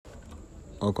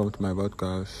Welcome to my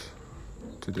podcast.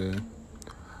 Today,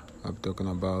 I'll be talking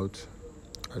about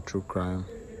a true crime,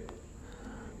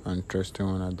 an interesting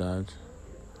one at that.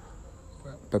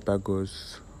 Pepper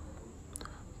Ghost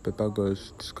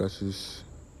discusses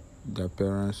the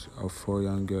appearance of 4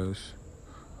 young girls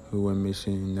who were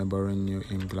missing in neighboring New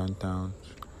England towns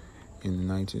in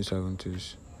the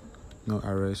 1970s. No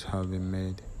arrests have been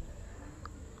made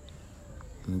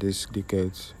in these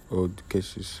decades-old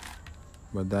cases,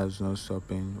 but that is not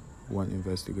stopping one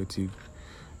investigative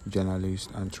journalist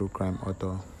and true crime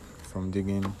author from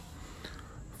digging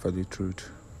for the truth.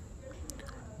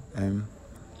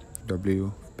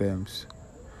 M.W. Pemps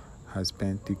has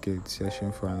spent decades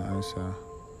searching for an answer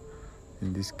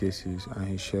in these cases, and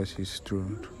he shares his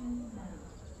truth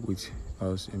with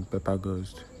us in Pepper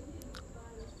Ghost.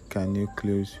 Can new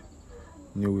clues,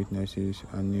 new witnesses,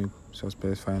 and new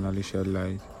suspects finally shed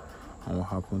light on what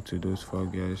happened to those 4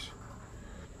 girls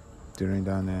during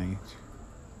that night?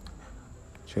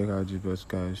 Check out this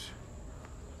podcast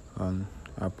on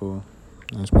Apple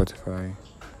and Spotify.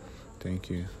 Thank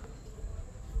you.